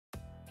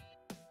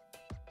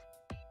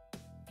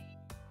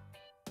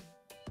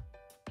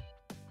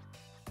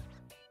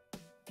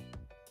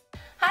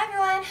Hi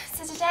everyone,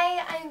 so today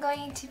I'm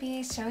going to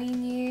be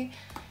showing you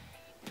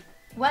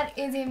what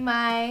is in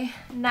my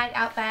night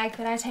out bag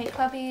that I take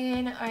clubbing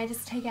in, or I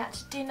just take out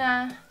to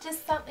dinner,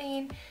 just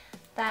something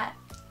that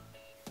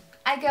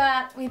I go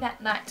out with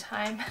at night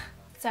time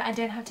so I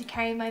don't have to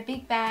carry my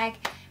big bag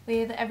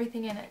with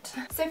everything in it.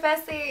 So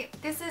firstly,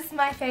 this is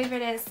my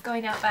favourite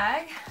going out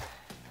bag.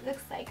 It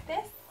looks like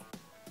this.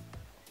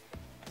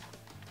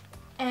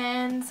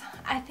 And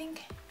I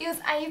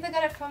either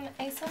got it from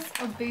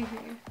ASOS or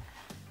Boohoo.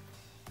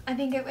 I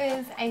think it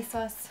was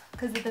ASOS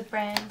because of the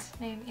brand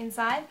name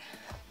inside,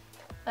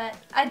 but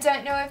I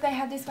don't know if they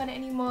have this one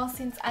anymore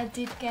since I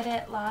did get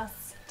it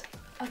last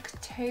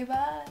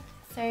October,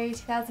 so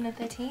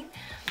 2013.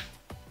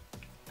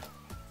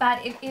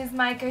 But it is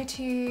my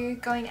go-to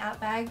going out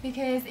bag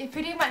because it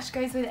pretty much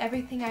goes with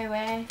everything I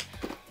wear,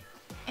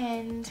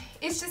 and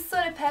it's just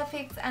sort of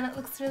perfect and it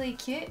looks really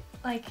cute.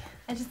 Like,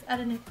 I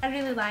don't know, I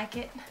really like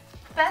it.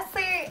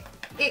 Firstly,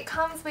 it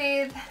comes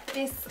with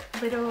this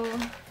little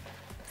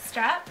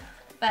strap,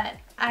 but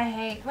I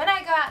hate when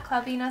I go out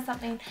clubbing or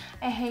something,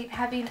 I hate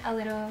having a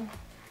little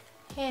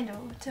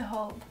handle to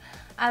hold.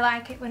 I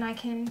like it when I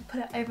can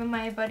put it over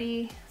my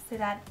body so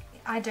that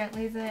I don't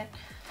lose it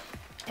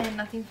and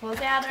nothing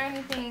falls out or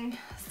anything,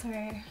 so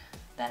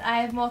that I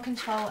have more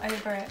control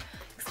over it,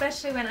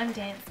 especially when I'm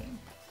dancing.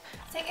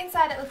 So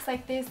inside it looks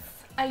like this.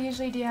 I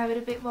usually do have it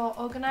a bit more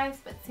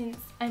organised, but since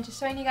I'm just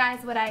showing you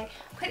guys what I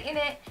put in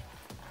it,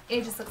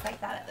 it just looks like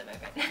that at the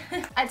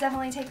moment. I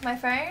definitely take my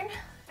phone.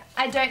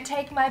 I don't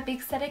take my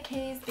big set of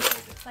keys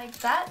because it's like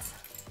that,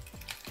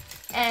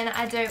 and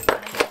I don't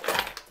want to have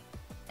that,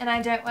 and I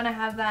don't want to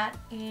have that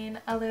in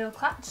a little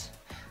clutch.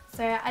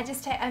 So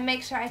I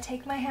make sure I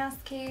take my house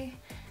key.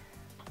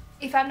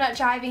 If I'm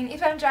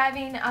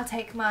driving, I'll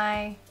take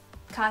my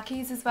car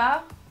keys as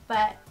well,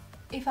 but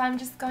if I'm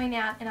just going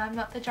out and I'm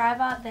not the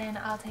driver, then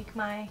I'll take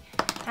my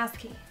house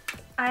key.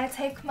 I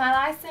take my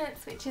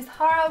license, which is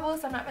horrible,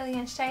 so I'm not really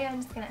going to show you,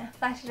 I'm just going to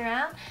flash it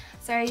around.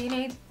 So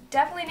you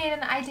definitely need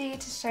an ID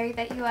to show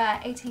that you are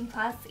 18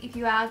 plus if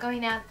you are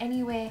going out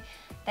anywhere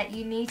that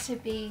you need to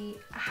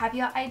have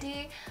your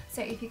ID.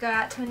 So if you go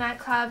out to a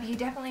nightclub, you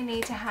definitely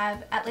need to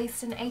have at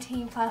least an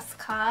 18 plus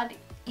card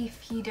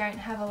if you don't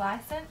have a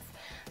license.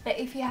 But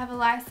if you have a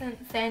license,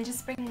 then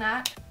just bring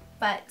that.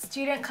 But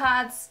student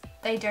cards,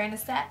 they don't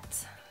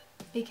accept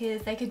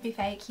because they could be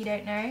fake, you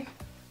don't know.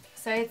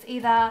 So it's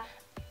either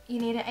you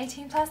need an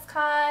 18 plus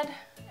card,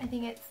 I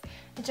think it's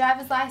a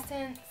driver's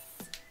license,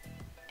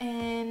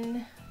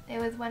 and there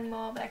was one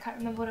more but I can't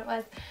remember what it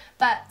was.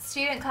 But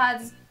student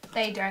cards,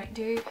 they don't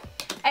do.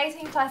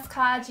 18 plus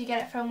cards, you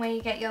get it from where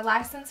you get your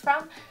license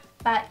from,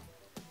 but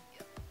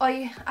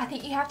I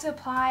think you have to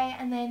apply,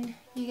 and then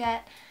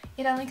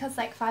it only costs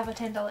like $5 or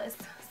 $10.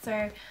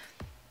 So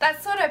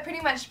that's sort of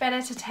pretty much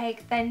better to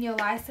take than your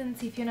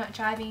license if you're not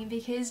driving,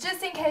 because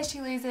just in case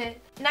you lose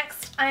it.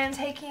 Next, I am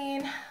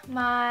taking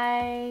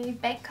my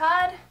bank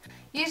card.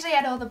 Usually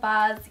at all the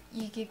bars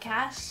you give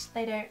cash.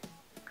 They don't,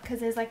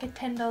 because there's like a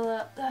 $10,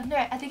 no,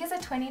 I think it's a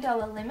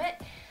 $20 limit.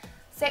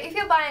 So if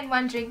you're buying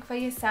one drink for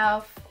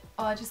yourself,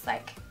 or just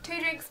like 2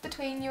 drinks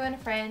between you and a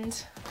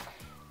friend,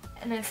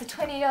 and it's a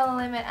 $20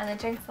 limit and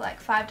the drinks are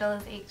like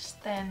 $5 each,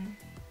 then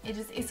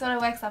it sort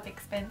of works up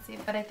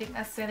expensive, but I think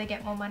that's where they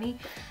get more money.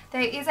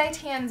 There is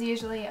ATMs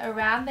usually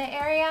around the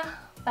area,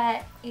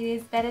 but it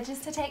is better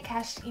just to take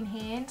cash in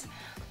hand.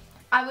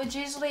 I would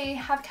usually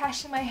have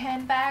cash in my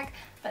handbag,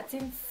 but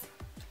since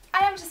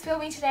I am just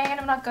filming today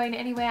and I'm not going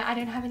anywhere, I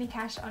don't have any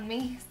cash on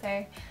me,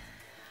 so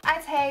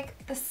I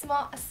take the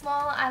small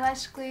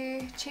eyelash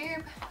glue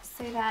tube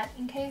so that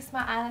in case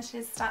my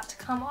eyelashes start to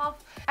come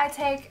off. I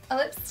take a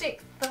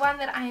lipstick, the one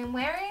that I am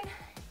wearing,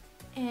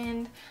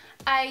 and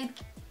I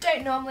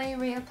don't normally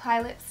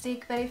reapply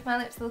lipstick, but if my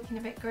lips are looking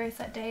a bit gross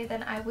that day,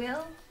 then I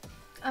will.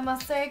 I'm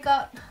also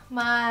got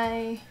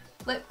my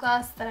lip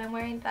gloss that I'm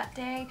wearing that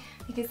day,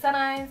 because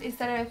sometimes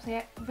instead of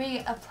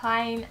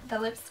reapplying the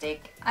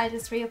lipstick, I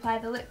just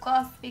reapply the lip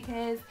gloss,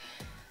 because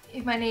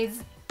if my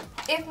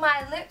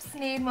lips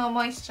need more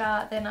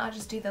moisture, then I'll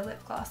just do the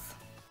lip gloss.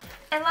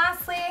 And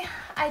lastly,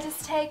 I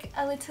just take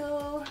a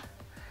little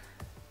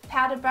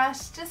powder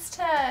brush just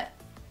to,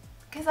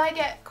 because I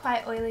get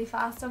quite oily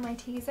fast on my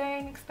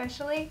T-zone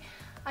especially,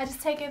 I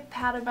just take a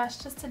powder brush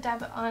just to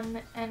dab it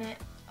on, and it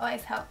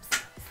always helps.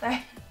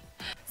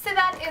 So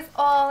that is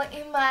all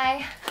in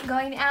my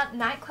going out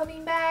night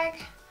clubbing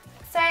bag.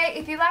 So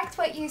if you liked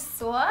what you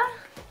saw,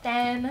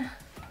 then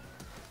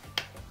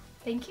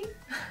thank you.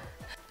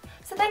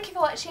 So thank you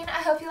for watching.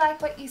 I hope you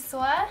like what you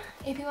saw.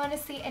 If you want to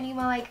see any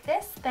more like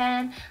this,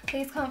 then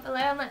please comment below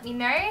and let me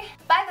know.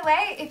 By the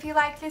way, if you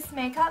like this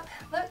makeup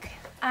look,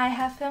 I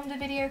have filmed a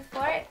video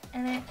for it,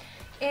 and it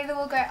either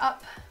will go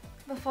up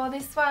before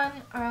this one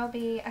or it'll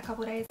be a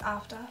couple days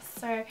after.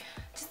 So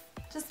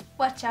just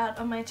watch out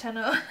on my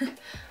channel.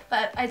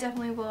 But I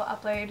definitely will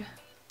upload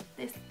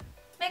this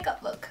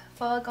makeup look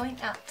for going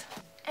out.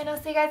 And I'll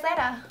see you guys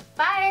later.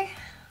 Bye!